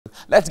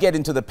Let's get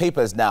into the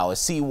papers now and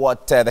see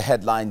what the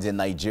headlines in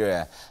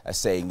Nigeria are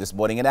saying this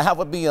morning. And I have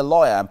with me a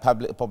lawyer and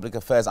public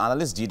affairs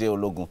analyst, Jide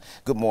Ologun.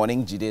 Good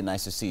morning, Jide.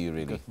 Nice to see you,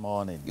 really. Good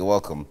morning. You're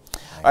welcome.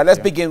 All right, let's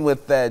begin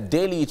with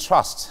Daily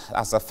Trust,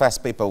 as the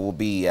first paper will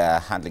be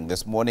handling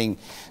this morning.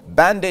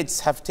 Bandits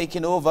have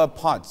taken over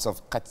parts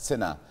of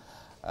Katsina.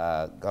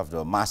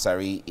 Governor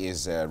Masari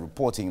is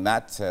reporting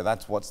that.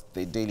 That's what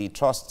the Daily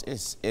Trust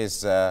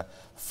is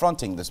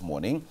fronting this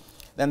morning.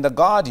 Then The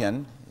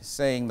Guardian is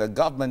saying the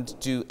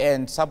government to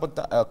end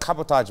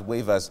cabotage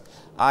waivers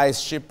eyes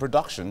ship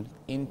production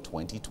in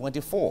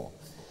 2024.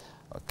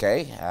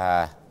 Okay,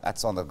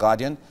 that's on The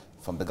Guardian.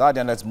 From The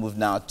Guardian, let's move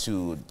now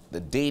to the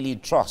Daily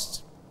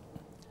Trust.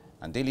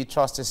 And Daily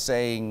Trust is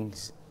saying,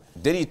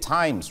 Daily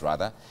Times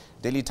rather,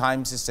 Daily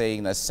Times is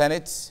saying the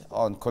Senate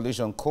on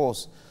collision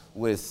course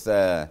with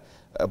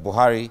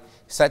Buhari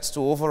sets to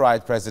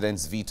override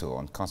President's veto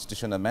on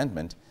constitutional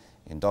amendment,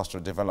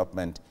 industrial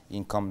development,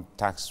 income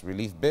tax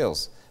relief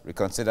bills,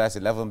 reconsiders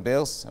 11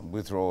 bills and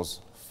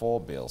withdraws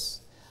 4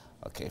 bills.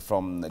 Okay,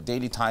 from the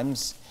Daily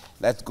Times,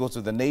 let's go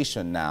to The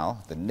Nation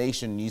now, the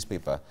Nation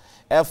newspaper.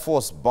 Air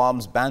Force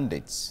bombs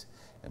bandits,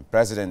 and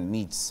President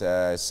meets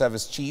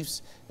service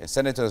chiefs, and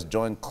senators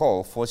join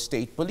call for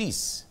state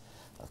police.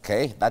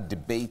 Okay, that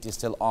debate is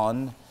still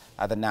on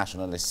at the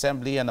National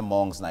Assembly and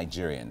amongst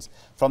Nigerians.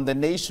 From the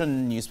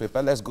Nation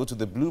newspaper, let's go to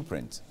the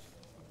Blueprint.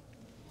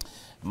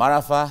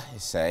 Marafa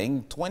is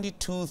saying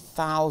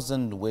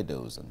 22,000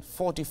 widows and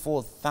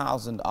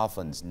 44,000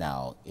 orphans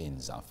now in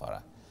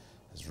Zamfara.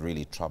 It's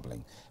really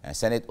troubling. And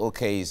Senate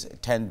okays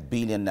 10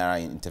 billion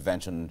naira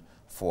intervention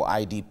for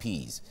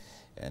IDPs.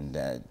 And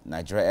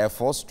Nigeria Air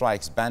Force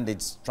strikes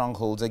bandit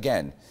strongholds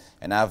again.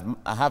 And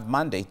I have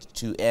mandate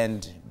to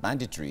end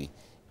banditry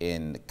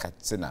in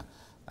Katsina.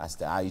 That's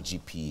the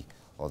IGP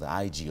or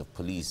the IG of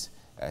police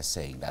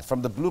saying that.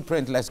 From the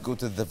Blueprint, let's go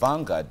to the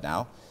Vanguard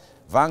now.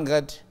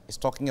 Vanguard is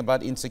talking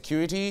about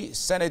insecurity.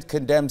 Senate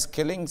condemns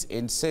killings,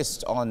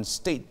 insists on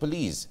state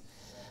police.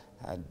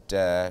 And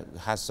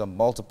has some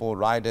multiple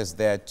riders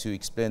there to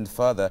explain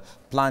further.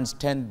 Plans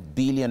 10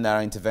 billion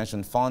naira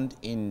intervention fund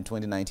in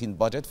 2019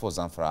 budget for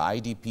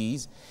Zamfara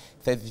IDPs.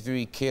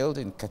 33 killed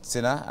in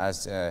Katsina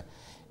as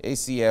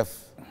ACF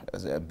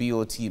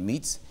BOT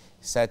meets.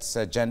 Sets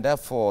agenda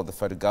for the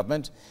federal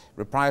government.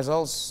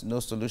 Reprisals, no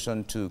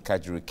solution to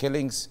Kajuru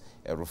killings.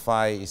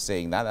 Rufai is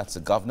saying that. That's the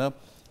governor.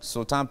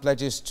 Sultan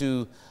pledges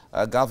to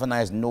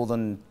galvanize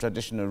northern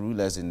traditional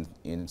rulers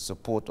in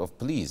support of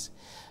police.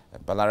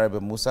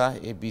 Balarabe Musa,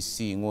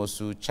 ABC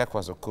Ngosu,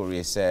 Chekwas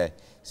Okori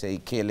say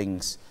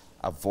killings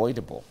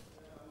avoidable.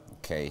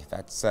 Okay,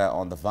 that's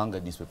on the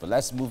Vanguard newspaper.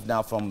 Let's move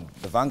now from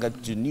the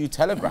Vanguard to New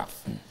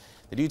Telegraph.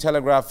 The New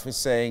Telegraph is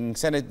saying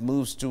Senate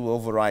moves to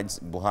override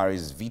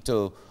Buhari's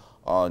veto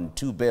on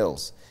 2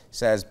 bills.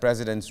 Says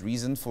President's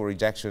reason for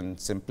rejection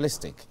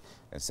simplistic.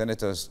 And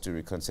senators to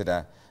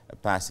reconsider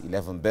pass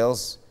 11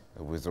 bills,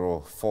 withdraw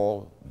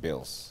 4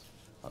 bills.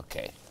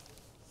 Okay.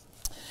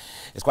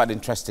 It's quite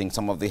interesting,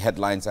 some of the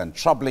headlines, and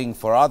troubling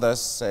for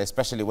others,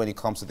 especially when it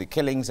comes to the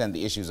killings and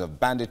the issues of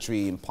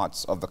banditry in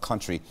parts of the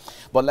country.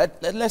 But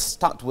let's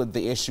start with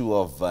the issue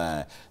of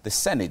the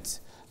Senate,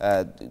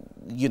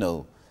 you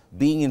know,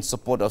 being in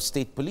support of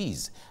state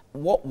police.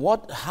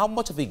 How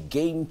much of a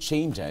game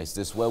changer is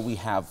this where we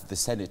have the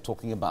Senate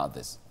talking about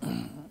this?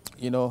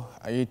 You know,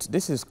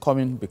 this is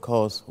coming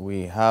because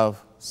we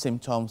have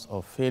symptoms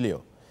of failure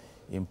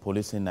in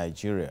policing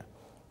Nigeria.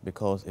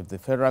 Because if the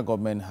federal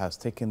government has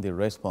taken the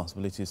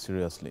responsibility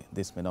seriously,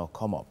 this may not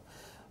come up.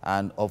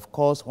 And of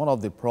course, one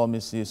of the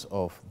promises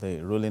of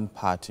the ruling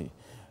party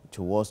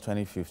towards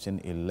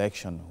 2015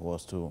 election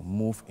was to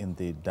move in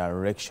the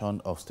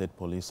direction of state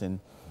policing.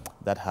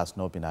 That has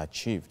not been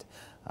achieved.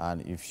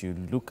 And if you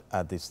look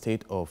at the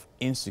state of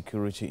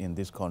insecurity in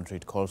this country,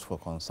 it calls for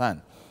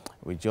concern.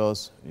 We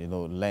just,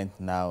 learned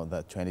now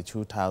that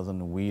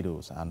 22,000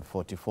 widows and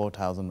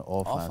 44,000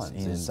 orphans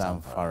in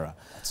Zamfara.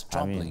 That's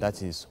troubling. I mean,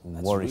 that is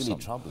worrisome. That's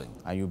really troubling.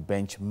 And you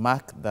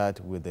benchmark that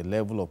with the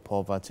level of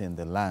poverty in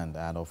the land.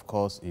 And of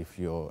course, if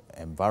your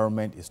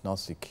environment is not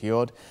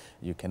secured,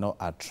 you cannot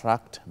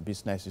attract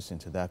businesses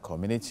into that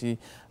community.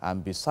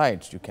 And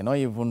besides, you cannot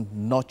even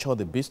nurture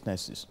the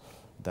businesses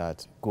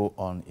that go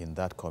on in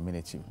that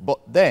community. But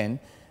then,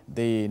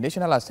 the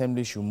National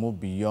Assembly should move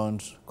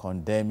beyond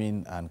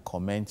condemning and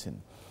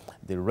commenting.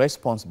 The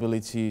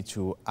responsibility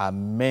to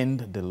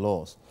amend the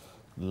laws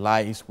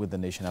lies with the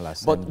National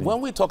Assembly. But when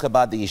we talk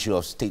about the issue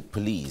of state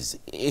police,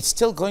 it's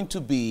still going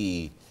to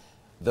be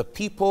the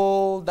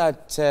people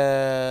that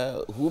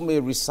who may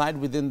reside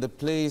within the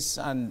place,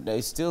 and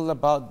it's still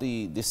about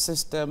the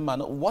system.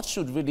 And what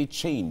should really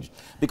change?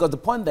 Because the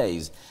point there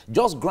is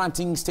just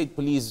granting state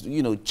police,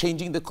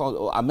 changing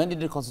amending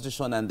the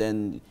constitution and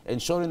then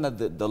ensuring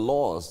that the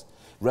laws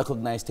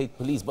recognize state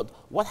police. But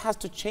what has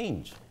to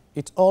change?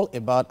 It's all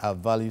about our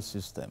value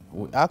system.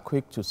 We are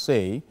quick to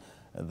say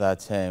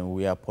that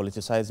we are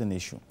politicizing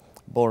issue,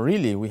 but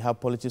really we have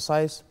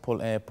politicized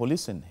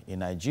policing in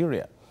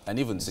Nigeria. And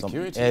even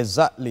security.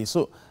 Exactly.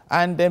 So,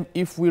 and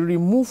if we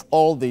remove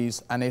all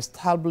these and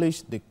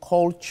establish the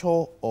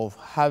culture of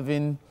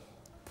having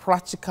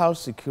practical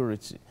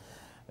security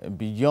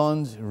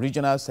beyond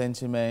regional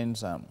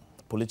sentiments and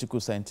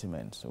political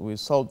sentiments, we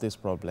solve these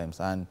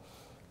problems. And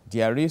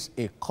there is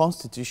a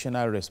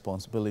constitutional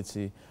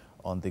responsibility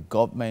on the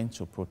government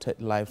to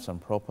protect lives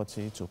and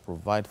property, to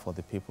provide for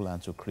the people,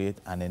 and to create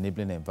an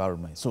enabling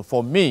environment. So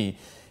for me,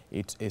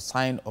 it's a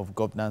sign of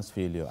governance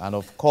failure. And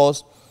of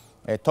course,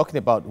 talking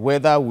about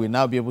whether we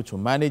now be able to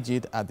manage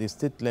it at the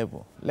state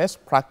level, let's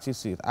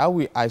practice it. How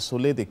we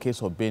isolate the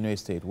case of Benue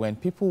State, when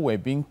people were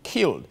being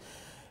killed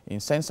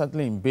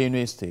incessantly in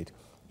Benue State,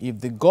 if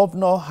the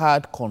governor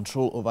had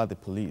control over the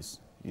police,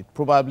 it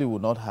probably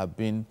would not have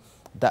been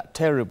that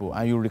terrible.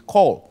 And you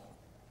recall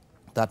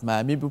that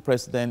Miamibu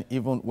president,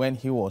 even when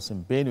he was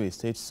in Benue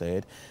State,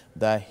 said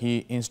that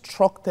he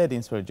instructed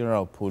Inspector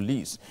General of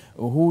Police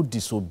who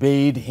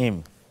disobeyed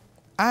him.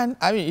 And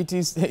I mean, it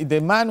is the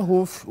man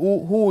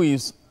who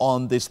is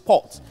on the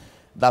spot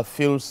that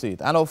feels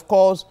it. And of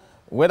course,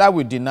 whether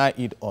we deny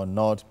it or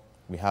not,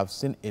 we have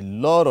seen a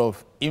lot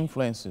of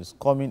influences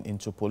coming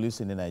into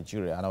policing in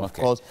Nigeria. And of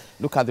course,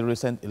 look at the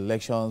recent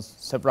elections,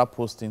 several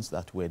postings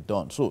that were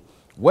done. So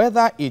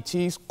whether it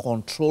is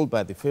controlled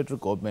by the federal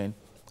government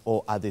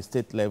or at the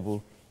state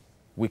level,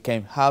 we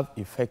can have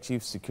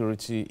effective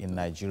security in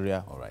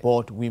Nigeria,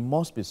 but we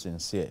must be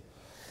sincere.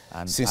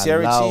 And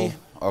sincerity,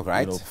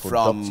 allow,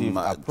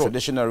 from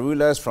traditional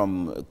rulers,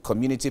 from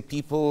community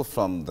people,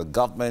 from the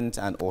government,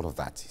 and all of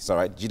that. It's all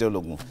right. Jido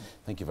Logun,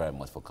 thank you very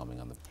much for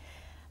coming on the...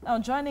 Now,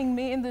 joining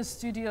me in the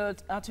studio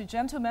are two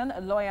gentlemen,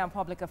 a lawyer and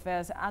public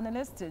affairs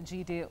analyst,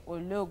 Jide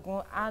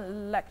Ologun,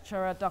 and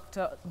lecturer,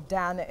 Dr.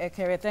 Dan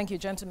Ekere. Thank you,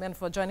 gentlemen,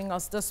 for joining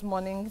us this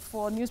morning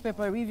for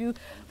newspaper review.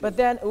 But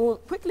then we'll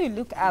quickly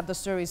look at the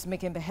stories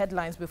making the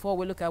headlines before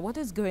we look at what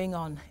is going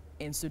on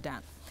in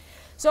Sudan.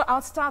 So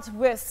I'll start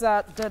with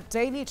the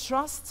Daily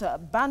Trust.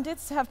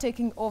 Bandits have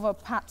taken over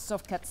parts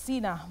of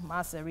Katsina,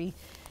 Masari.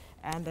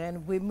 And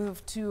then we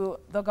move to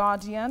The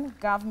Guardian.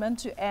 Government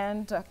to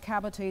end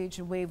cabotage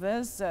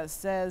waivers,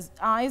 says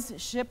eyes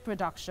ship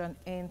production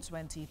in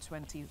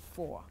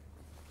 2024.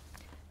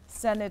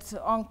 Senate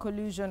on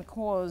collusion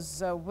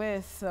cause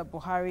with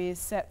Buhari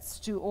sets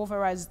to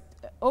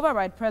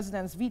override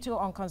President's veto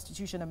on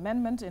Constitution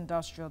Amendment,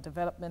 Industrial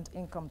Development,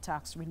 Income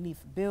Tax Relief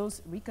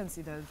Bills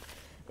reconsidered.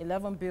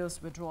 11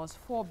 bills withdraws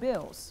 4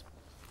 bills.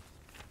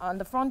 On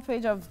the front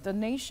page of The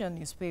Nation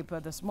newspaper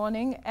this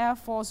morning, Air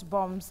Force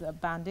bombs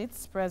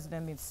bandits,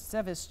 President meets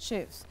service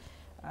chiefs,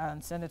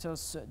 and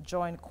senators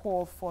join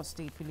call for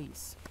state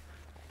police.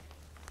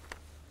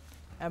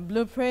 And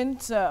Blueprint,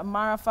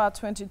 Marafa,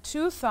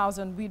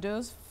 22,000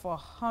 widows for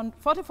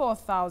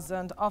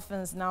 44,000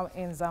 orphans now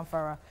in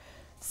Zamfara.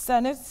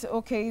 Senate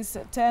okays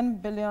 10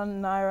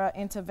 billion naira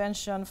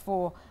intervention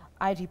for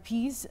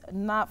IDPs.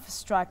 NAF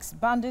strikes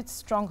bandits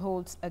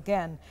strongholds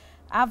again.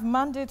 Have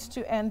mandate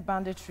to end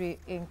banditry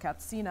in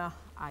Katsina,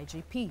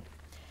 IGP.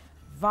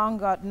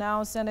 Vanguard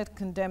now, Senate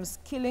condemns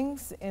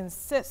killings,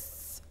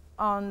 insists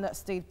on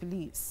state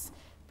police.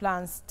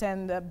 Plans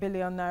 10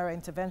 billion naira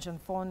intervention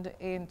fund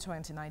in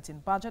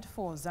 2019 budget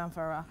for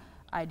Zamfara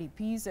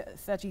IDPs.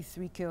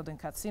 33 killed in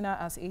Katsina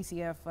as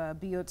ACF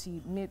BOT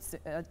meets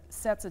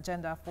sets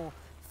agenda for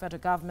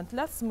federal government.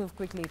 Let's move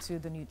quickly to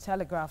the New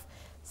Telegraph.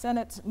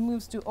 Senate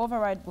moves to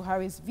override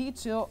Buhari's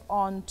veto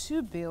on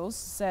 2 bills,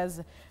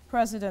 says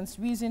President's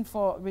reason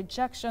for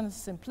rejection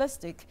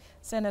simplistic.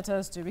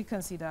 Senators to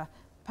reconsider,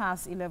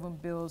 pass 11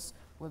 bills,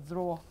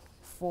 withdraw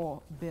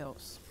 4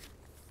 bills.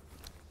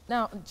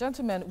 Now,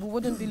 gentlemen, we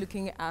wouldn't be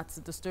looking at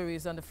the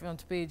stories on the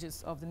front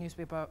pages of the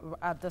newspaper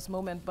at this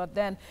moment, but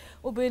then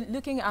we'll be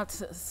looking at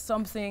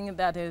something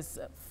that is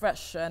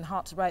fresh and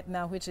hot right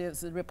now, which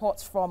is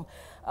reports from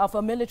of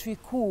a military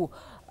coup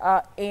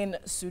in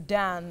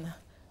Sudan.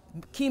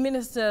 Key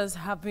ministers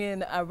have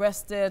been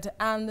arrested,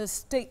 and the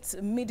state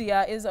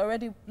media is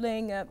already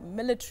playing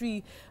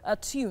military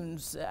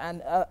tunes,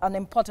 and an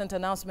important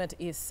announcement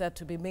is set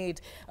to be made.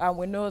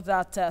 We know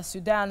that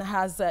Sudan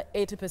has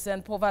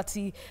 80%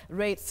 poverty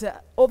rates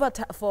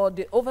for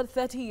the over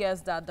 30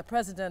 years that the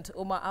president,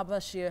 Omar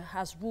al-Bashir,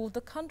 has ruled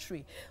the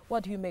country.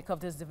 What do you make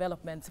of this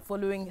development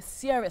following a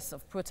series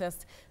of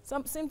protests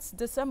since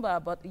December,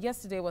 but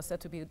yesterday was said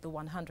to be the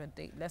 100th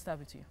day? Let's start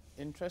with you.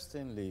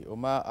 Interestingly,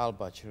 Omar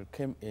al-Bashir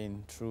came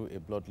in through a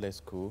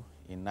bloodless coup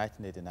in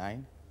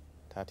 1989,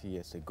 30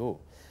 years ago.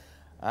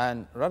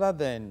 And rather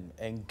than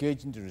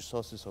engaging the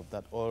resources of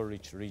that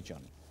oil-rich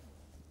region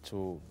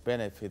to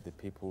benefit the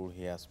people,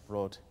 he has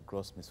brought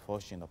gross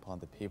misfortune upon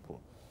the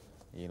people.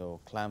 You know,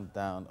 clamped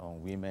down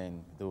on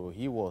women, though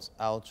he was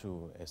out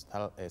to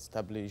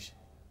establish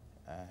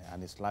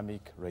an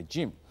Islamic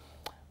regime.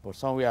 But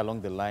somewhere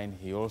along the line,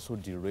 he also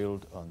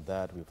derailed on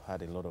that. We've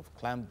had a lot of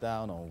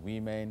clampdown on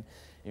women.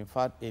 In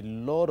fact, a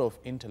lot of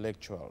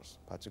intellectuals,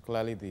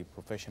 particularly the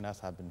professionals,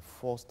 have been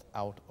forced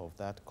out of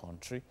that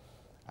country,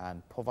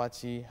 and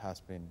poverty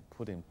has been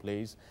put in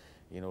place.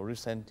 You know,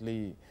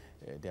 recently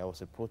there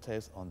was a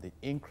protest on the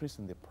increase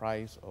in the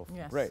price of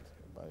bread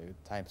by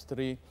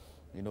 ×3.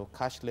 you know,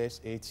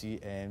 cashless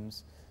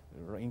ATMs,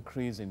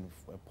 increase in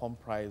pump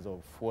price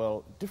of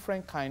fuel,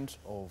 different kinds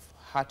of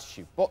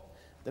hardship. But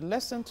the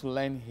lesson to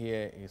learn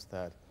here is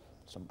that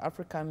some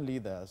African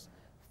leaders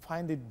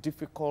find it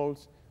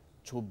difficult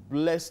to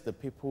bless the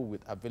people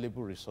with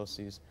available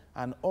resources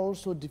and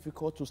also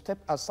difficult to step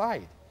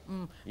aside.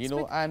 You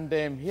know, and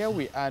here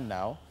we are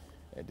now,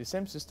 the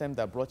same system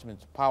that brought him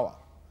into power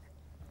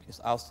is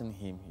ousting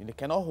him. You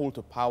cannot hold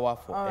to power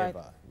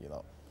forever, you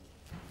know.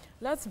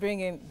 Let's bring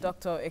in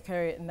Dr.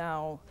 Ekere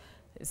now.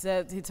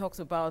 He talks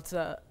about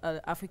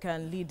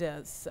African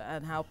leaders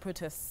and how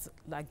protests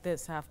like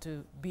this have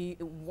to be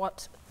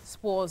what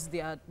spurs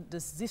their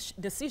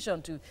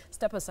decision to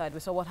step aside. We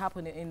saw what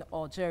happened in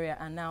Algeria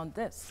and now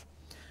this.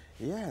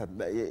 Yeah,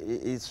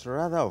 it's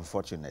rather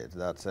unfortunate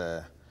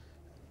that,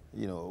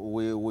 you know,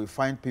 we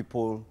find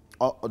people,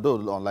 although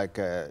unlike,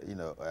 you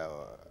know,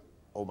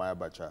 Omar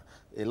Abacha,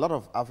 a lot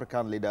of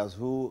African leaders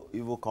who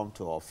even come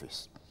to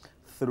office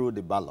through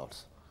the ballot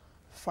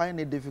find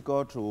it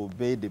difficult to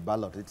obey the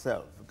ballot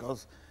itself,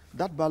 because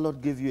that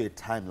ballot gives you a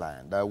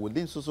timeline that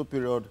within so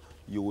period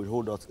you will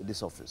hold out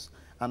this office.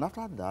 And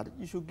after that,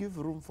 you should give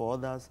room for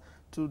others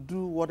to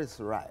do what is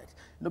right.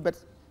 No, but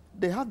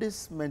they have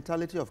this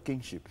mentality of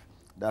kingship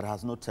that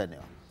has no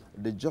tenure.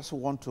 They just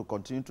want to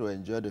continue to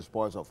enjoy the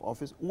spoils of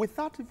office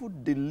without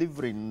even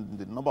delivering, in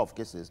the number of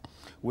cases,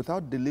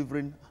 without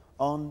delivering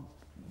on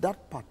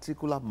that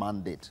particular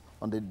mandate,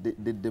 on the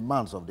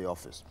demands of the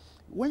office.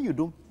 When you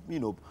don't, you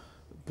know,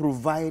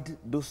 provide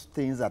those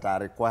things that are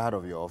required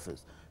of your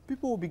office,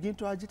 people will begin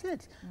to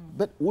agitate.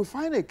 But we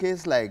find a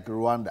case like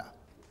Rwanda.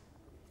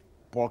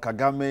 Paul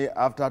Kagame,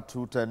 after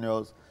 2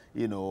 tenures,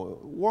 you know,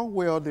 one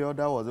way or the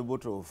other was able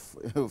to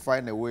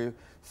find a way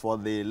for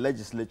the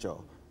legislature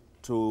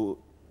to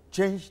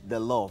change the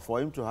law for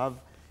him to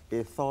have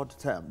a 3rd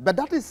term. But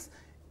that is,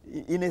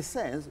 in a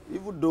sense,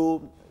 even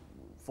though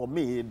for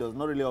me it does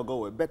not really all go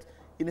well, but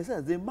in a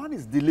sense, the man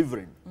is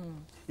delivering.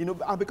 You know,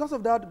 and because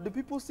of that, the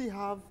people still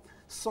have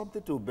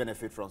something to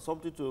benefit from,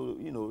 something to,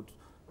 you know,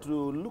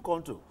 to look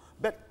onto.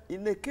 But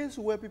in a case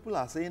where people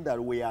are saying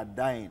that we are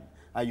dying,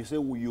 and you say,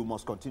 well, you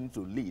must continue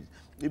to lead,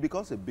 it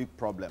becomes a big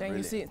problem. Then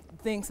really. You see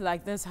things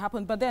like this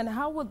happen. But then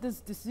how would this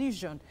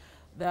decision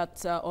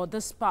that, or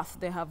this path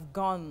they have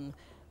gone,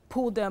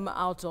 pull them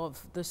out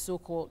of the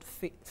so-called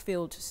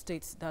failed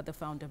states that they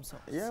found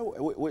themselves? Yeah,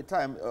 with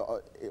time,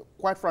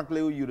 quite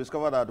frankly, you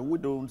discover that we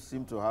don't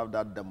seem to have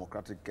that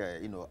democratic,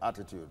 you know,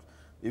 attitude,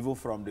 even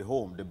from the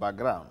home, the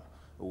background.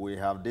 We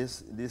have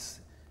this,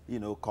 you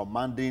know,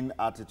 commanding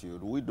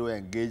attitude. We don't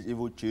engage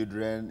even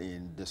children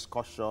in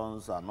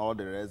discussions and all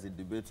the rest, in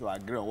debates to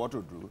agree on what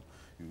to do.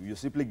 You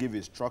simply give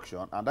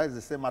instruction, and that is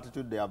the same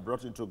attitude they have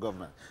brought into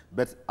government.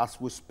 But as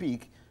we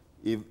speak,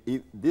 if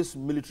this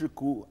military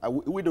coup,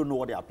 we don't know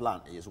what their plan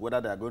is, whether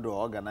they are going to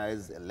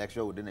organize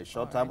election within a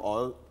short time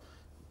or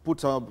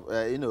put up,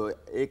 you know,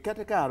 a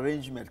caretaker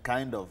arrangement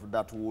kind of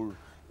that will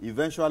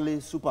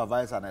eventually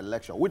supervise an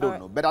election. We don't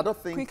know. But I don't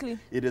think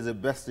it is the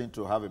best thing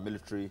to have a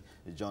military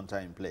junta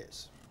in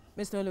place.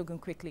 Mr.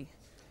 Ologun, quickly.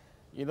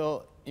 You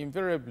know,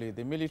 invariably,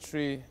 the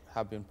military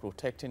have been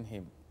protecting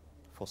him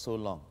for so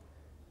long.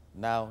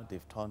 Now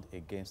they've turned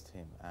against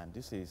him. And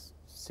this is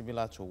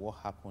similar to what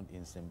happened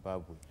in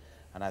Zimbabwe.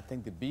 And I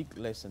think the big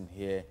lesson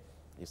here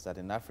is that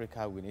in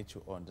Africa, we need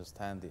to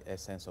understand the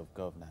essence of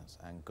governance.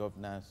 And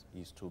governance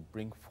is to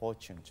bring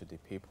fortune to the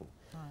people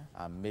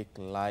and make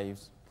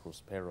lives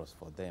prosperous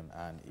for them.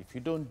 And if you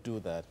don't do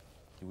that,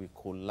 you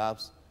will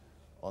collapse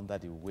under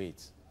the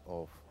weight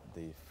of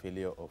the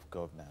failure of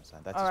governance.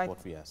 And that is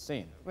what we are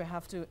seeing. We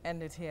have to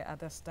end it here at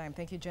this time.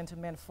 Thank you,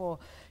 gentlemen, for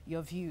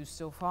your views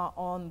so far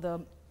on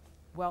the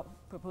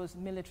proposed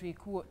military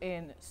coup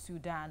in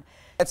Sudan.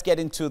 Let's get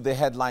into the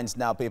headlines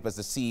now, papers,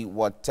 to see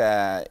what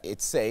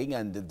it's saying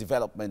and the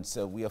developments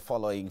we are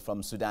following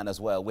from Sudan as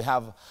well. We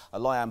have a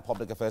lawyer and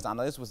public affairs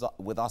analyst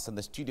with us in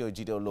the studio,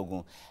 Jide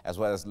Ologun, as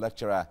well as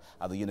lecturer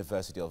at the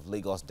University of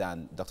Lagos,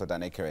 Dr.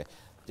 Dan Ekere.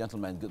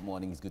 Gentlemen, good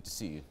morning. It's good to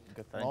see you.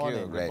 Thank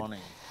you. Good morning.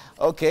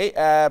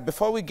 Okay,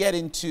 before we get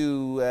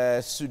into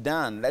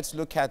Sudan, let's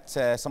look at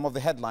some of the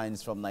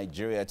headlines from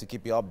Nigeria to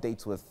keep you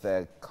updated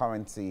with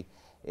currency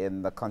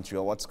in the country,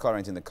 or what's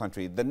current in the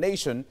country. The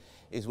Nation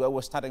is where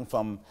we're starting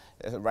from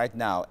right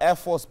now. Air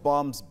Force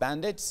bombs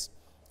bandits,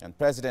 and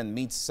President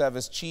meets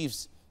service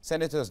chiefs.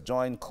 Senators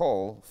join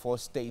call for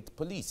state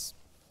police.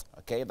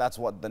 Okay, that's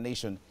what The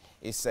Nation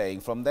is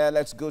saying. From there,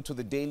 let's go to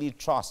the Daily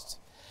Trust.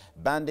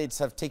 Bandits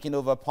have taken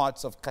over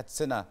parts of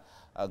Katsina.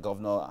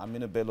 Governor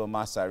Aminu Bello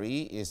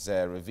Masari is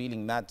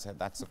revealing that.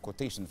 That's a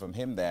quotation from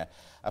him there.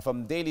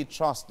 From Daily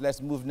Trust, let's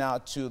move now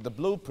to the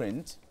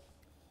Blueprint.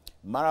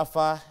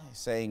 Marafa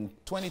saying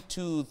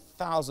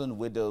 22,000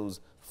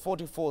 widows,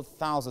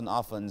 44,000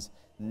 orphans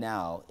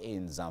now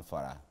in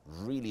Zamfara.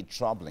 Really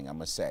troubling, I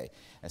must say.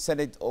 And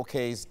Senate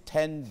okays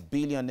 10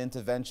 billion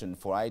intervention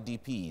for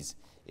IDPs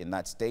in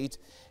that state.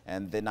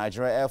 And the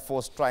Nigeria Air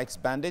Force strikes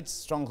bandits,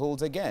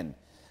 strongholds again.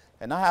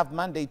 And I have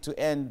mandate to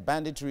end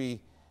banditry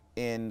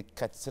in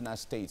Katsina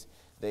State.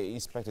 The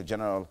Inspector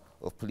General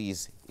of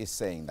Police is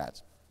saying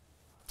that.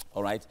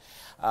 All right.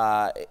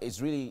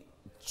 It's really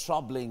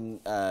troubling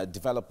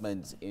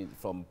developments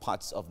from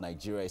parts of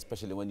Nigeria,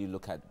 especially when you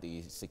look at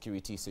the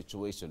security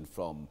situation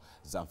from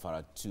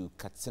Zamfara to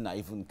Katsina,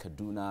 even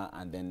Kaduna,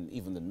 and then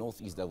even the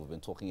northeast that we've been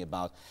talking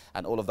about,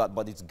 and all of that.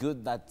 But it's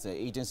good that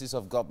agencies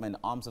of government,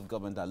 arms of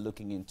government are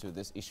looking into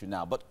this issue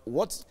now. But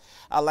what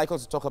I'd like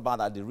us to talk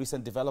about are the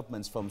recent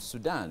developments from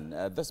Sudan.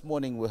 This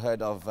morning we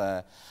heard of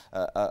a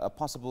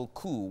possible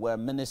coup where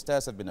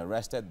ministers have been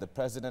arrested. The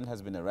president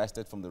has been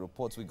arrested from the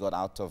reports we got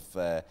out of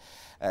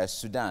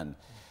Sudan.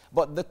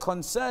 But the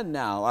concern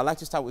now, I'd like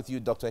to start with you,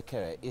 Dr.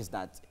 Ekere, is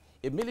that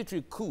a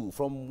military coup,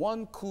 from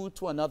one coup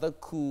to another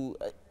coup,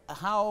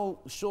 how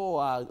sure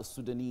are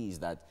Sudanese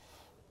that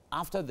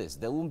after this,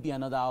 there won't be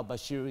another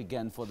al-Bashir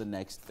again for the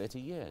next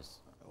 30 years?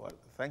 Well,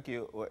 thank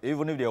you. Well,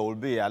 even if there will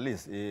be, at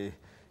least it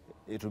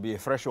will be a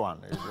fresh one.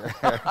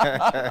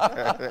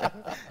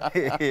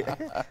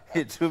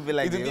 It will be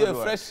like it will be a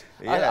fresh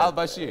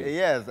al-Bashir.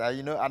 Yes,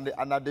 you know,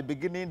 and at the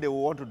beginning they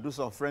will want to do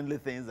some friendly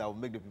things that will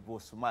make the people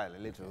smile a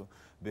little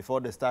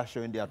before they start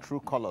showing their true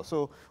color.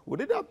 So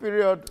within that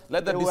period,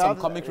 let there be some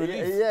comic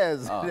relief.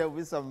 Yes, there will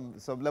be some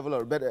level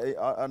of. But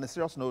on a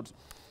serious note,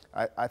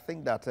 I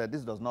think that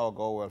this does not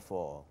go well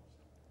for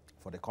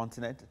the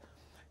continent.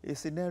 A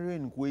scenario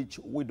in which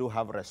we don't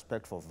have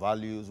respect for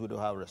values, we don't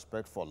have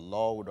respect for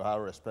law, we don't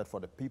have respect for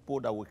the people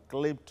that we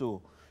claim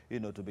to, you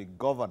know, to be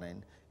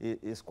governing,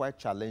 is quite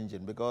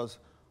challenging, because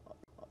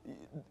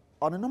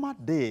on a normal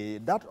day,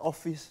 that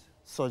office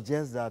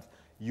suggests that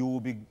you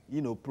will be,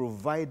 you know,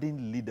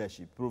 providing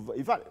leadership,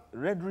 in fact,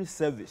 rendering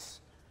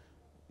service.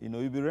 You know,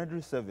 you'll be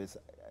rendering service.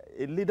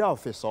 A leader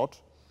of a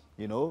sort,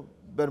 you know,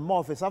 but more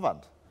of a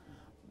servant.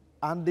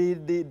 And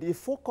the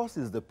focus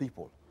is the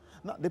people.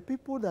 Now, the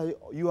people that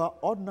you are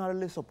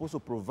ordinarily supposed to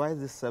provide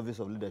this service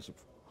of leadership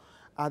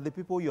are the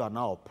people you are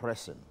now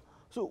oppressing.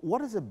 So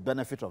what is the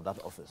benefit of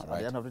that office at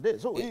the end of the day?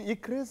 So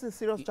it creates a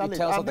serious challenge.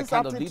 And this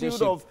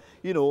attitude of,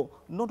 you know,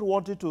 not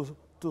wanting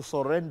to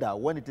surrender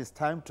when it is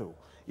time to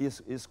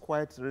is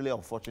quite really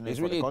unfortunate. It's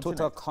really a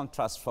total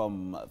contrast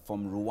from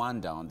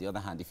Rwanda, on the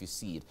other hand, if you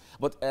see it.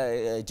 But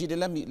Jide,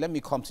 let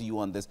me come to you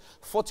on this.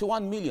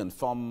 41 million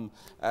from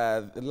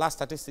the last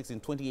statistics in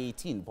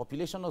 2018.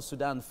 Population of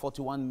Sudan,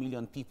 41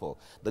 million people.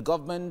 The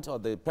government, or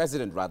the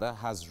president rather,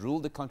 has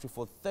ruled the country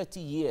for 30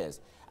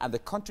 years. And the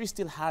country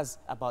still has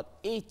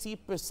about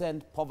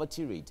 80%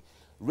 poverty rate,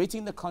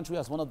 rating the country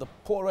as one of the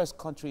poorest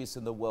countries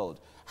in the world.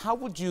 How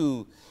would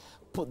you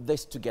put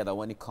this together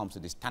when it comes to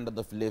the standard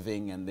of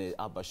living and the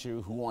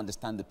al-Bashir who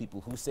understand the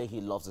people, who say he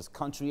loves his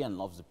country and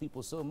loves the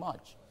people so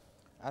much?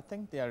 I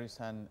think there is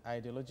an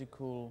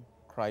ideological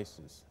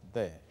crisis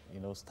there, you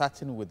know,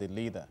 starting with the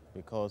leader,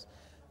 because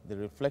the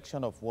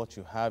reflection of what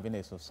you have in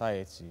a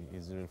society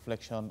is a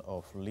reflection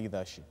of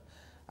leadership.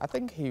 I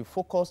think he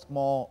focused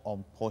more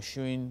on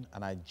pursuing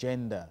an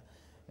agenda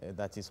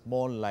that is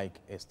more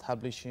like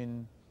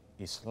establishing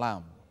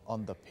Islam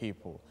on the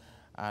people.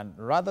 And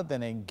rather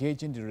than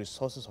engaging the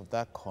resources of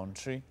that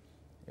country,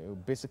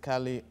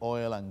 basically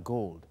oil and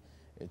gold,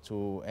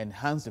 to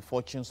enhance the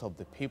fortunes of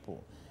the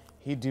people,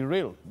 he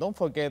derailed. Don't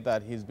forget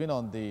that he's been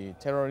on the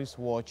terrorist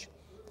watch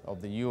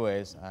of the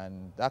US,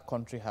 and that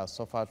country has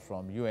suffered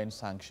from UN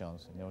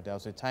sanctions. You know, there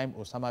was a time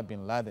Osama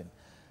bin Laden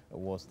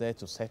was there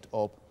to set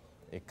up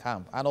a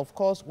camp. And of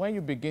course, when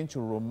you begin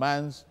to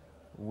romance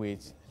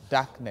with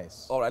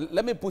darkness. All right,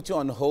 let me put you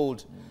on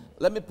hold.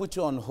 Let me put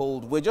you on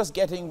hold. We're just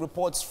getting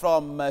reports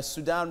from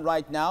Sudan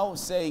right now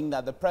saying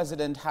that the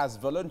president has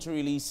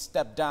voluntarily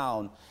stepped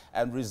down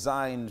and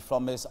resigned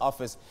from his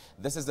office.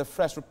 This is the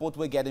fresh report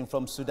we're getting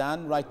from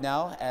Sudan right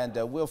now, and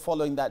we're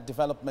following that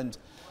development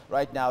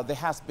right now. There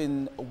has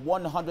been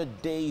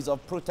 100 days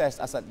of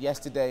protest as at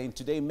yesterday, and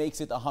today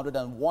makes it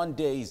 101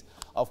 days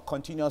of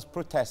continuous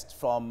protest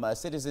from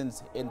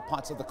citizens in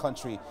parts of the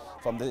country,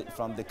 from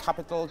the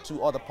capital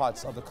to other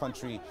parts of the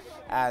country.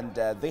 And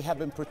they have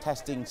been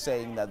protesting,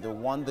 saying that they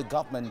want the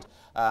government,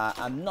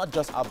 and not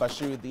just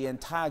al-Bashir, the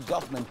entire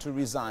government, to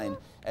resign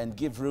and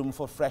give room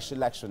for fresh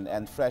election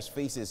and fresh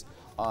faces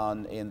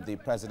in the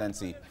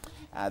presidency.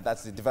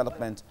 That's the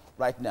development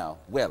right now.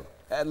 Well,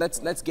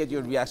 let's get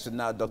your reaction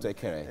now, Dr.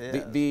 Ekere.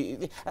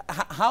 Yeah.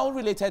 How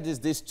related is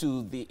this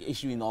to the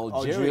issue in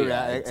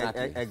Algeria?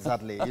 Exactly.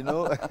 Exactly. You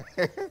know,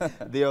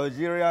 the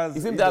Algerians...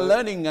 Isn't they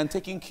learning and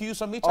taking cues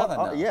from each other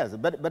now? Yes,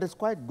 but it's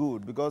quite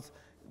good, because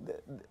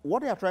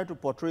what they are trying to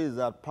portray is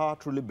that power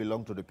truly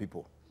belongs to the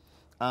people.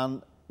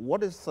 And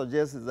what it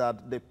suggests is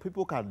that the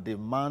people can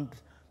demand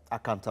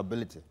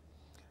accountability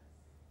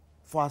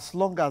for as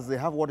long as they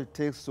have what it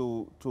takes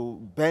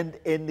to bend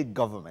any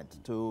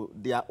government to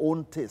their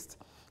own taste.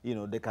 You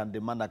know, they can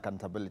demand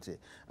accountability.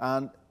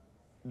 And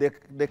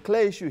the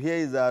clear issue here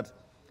is that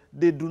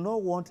they do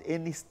not want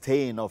any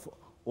stain of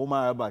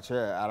Omar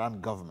al-Bashir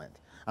around government.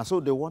 And so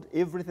they want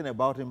everything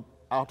about him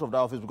out of the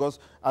office, because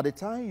at the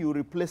time you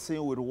replace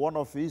him with one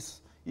of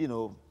his, you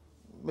know,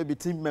 maybe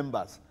team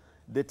members,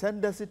 the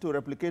tendency to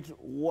replicate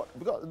what,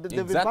 because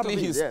exactly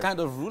his kind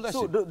of rulership.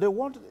 So they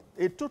want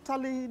a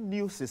totally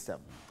new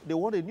system. They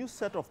want a new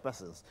set of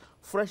persons,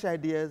 fresh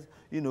ideas,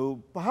 you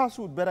know, perhaps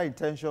with better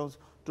intentions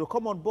to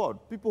come on board,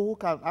 people who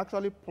can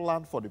actually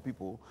plan for the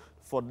people,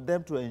 for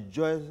them to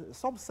enjoy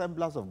some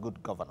semblance of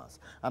good governance.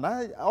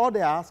 And all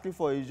they are asking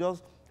for is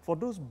just for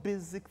those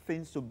basic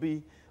things to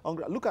be.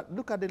 Look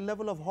at the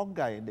level of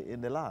hunger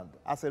in the land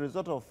as a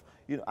result of,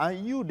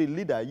 and you, the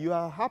leader, you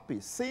are happy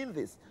seeing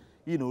this,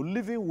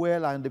 living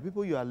well, and the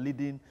people you are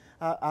leading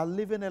are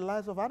living a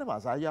life of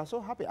animals. And you are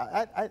so happy.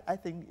 I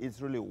think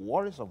it's really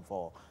worrisome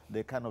for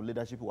the kind of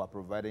leadership we are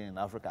providing in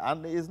Africa.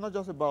 And it's not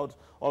just about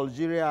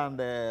Algeria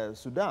and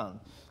Sudan.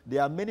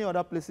 There are many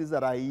other places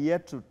that are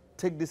yet to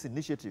take this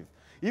initiative.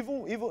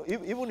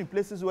 Even in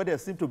places where there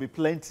seem to be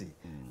plenty,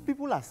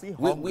 people are still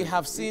hungry. We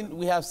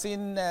have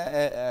seen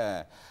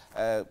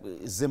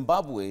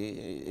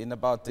Zimbabwe in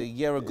about a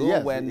year ago.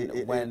 Yes,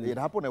 when it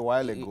happened a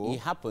while ago.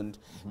 It happened.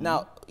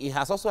 Now it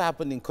has also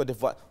happened in Cote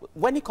d'Ivoire.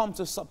 When it comes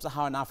to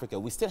sub-Saharan Africa,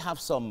 we still have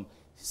some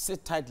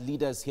sit-tight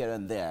leaders here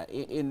and there.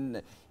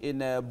 In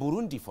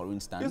Burundi, for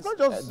instance, it's not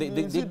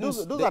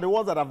just those are the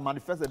ones that have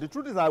manifested. The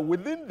truth is that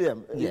within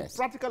them, yes, in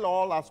practically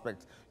all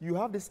aspects, you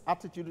have this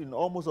attitude in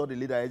almost all the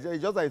leaders.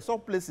 It's just that in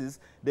some places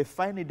they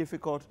find it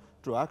difficult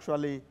to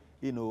actually,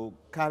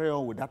 carry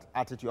on with that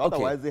attitude.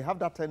 Otherwise, they have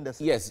that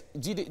tendency. Yes,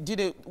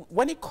 Jide,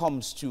 when it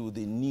comes to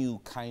the new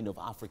kind of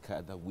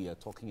Africa that we are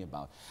talking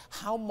about,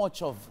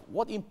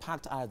 what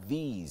impact are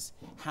these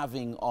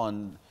having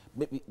on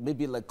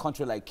maybe like a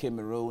country like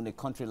Cameroon, a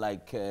country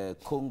like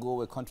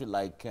Congo, a country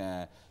like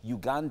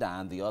Uganda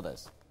and the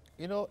others?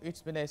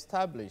 It's been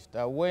established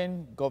that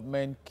when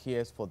government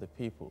cares for the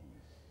people,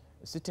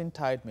 sitting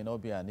tight may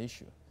not be an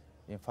issue.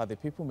 In fact, the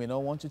people may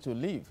not want you to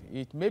leave.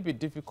 It may be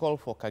difficult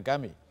for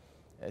Kagame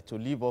to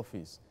leave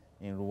office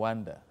in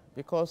Rwanda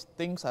because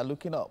things are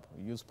looking up.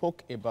 You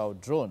spoke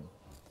about drone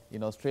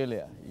in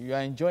Australia. You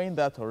are enjoying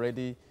that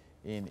already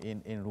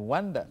in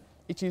Rwanda.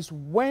 It is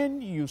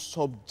when you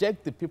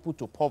subject the people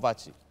to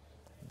poverty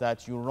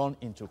that you run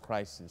into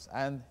crisis.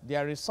 And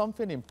there is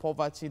something in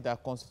poverty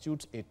that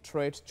constitutes a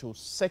threat to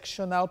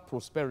sectional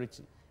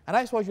prosperity. And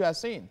that's what you are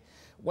saying.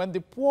 When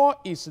the poor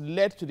is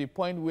led to the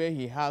point where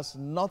he has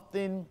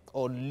nothing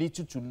or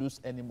little to lose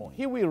anymore,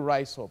 he will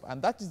rise up.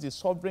 And that is the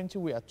sovereignty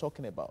we are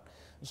talking about.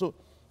 So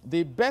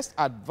the best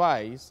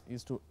advice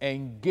is to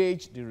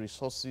engage the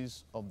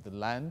resources of the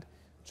land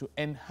to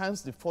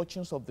enhance the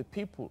fortunes of the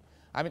people.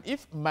 I mean,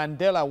 if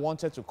Mandela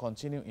wanted to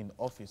continue in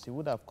office, he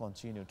would have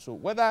continued. So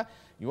whether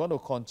you want to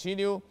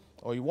continue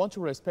or you want to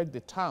respect the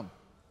term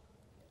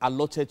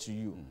allotted to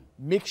you,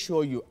 make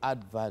sure you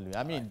add value.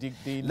 I mean,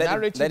 the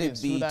narrative in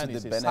Sudan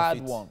is a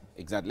sad one.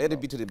 Exactly. Let it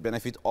be to the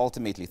benefit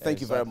ultimately. Thank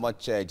you very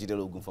much, Jide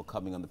Ogun, for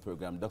coming on the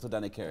program. Dr.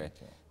 Danekere,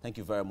 thank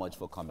you very much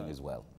for coming as well.